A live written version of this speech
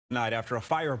Night after a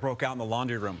fire broke out in the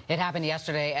laundry room. It happened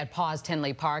yesterday at P.A.W.S.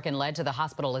 Tinley Park and led to the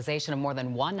hospitalization of more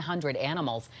than 100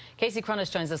 animals. Casey Cronus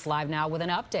joins us live now with an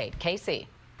update. Casey.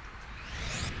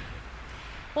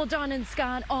 Well, Don and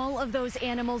Scott, all of those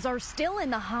animals are still in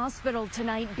the hospital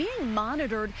tonight being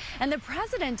monitored. And the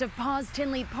president of P.A.W.S.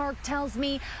 Tinley Park tells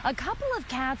me a couple of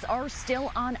cats are still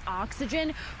on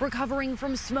oxygen, recovering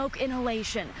from smoke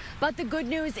inhalation. But the good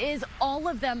news is all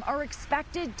of them are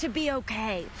expected to be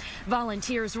okay.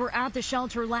 Volunteers were at the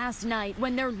shelter last night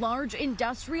when their large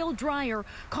industrial dryer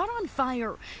caught on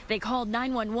fire. They called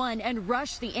 911 and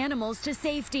rushed the animals to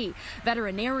safety.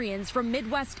 Veterinarians from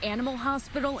Midwest Animal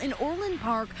Hospital in Orland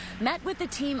Park met with the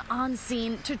team on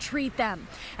scene to treat them.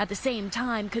 At the same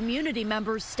time, community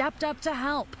members stepped up to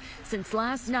help. Since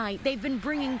last night, they've been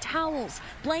bringing towels,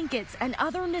 blankets, and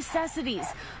other necessities,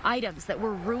 items that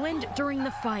were ruined during the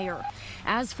fire.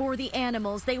 As for the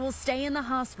animals, they will stay in the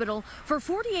hospital for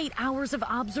 48 hours of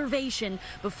observation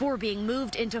before being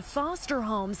moved into foster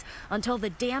homes until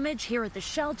the damage here at the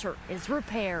shelter is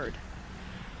repaired.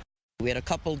 We had a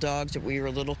couple dogs that we were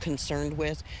a little concerned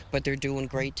with, but they're doing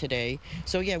great today.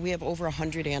 So yeah, we have over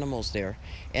 100 animals there.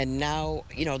 And now,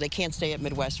 you know, they can't stay at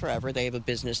Midwest forever. They have a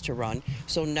business to run.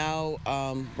 So now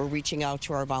we're reaching out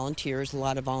to our volunteers. A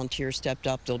lot of volunteers stepped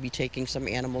up. They'll be taking some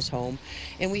animals home.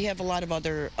 And we have a lot of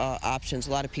other options.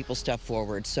 A lot of people step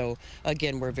forward. So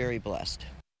again, we're very blessed.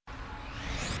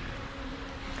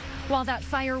 While that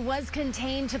fire was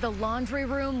contained to the laundry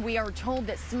room, we are told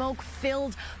that smoke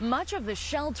filled much of the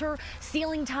shelter.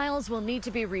 Ceiling tiles will need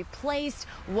to be replaced.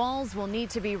 Walls will need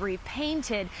to be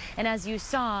repainted. And as you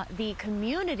saw, the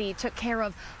community took care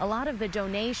of a lot of the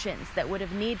donations that would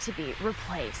have need to be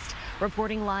replaced.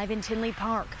 Reporting live in Tinley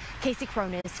Park, Casey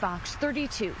Cronus, Fox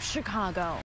 32, Chicago.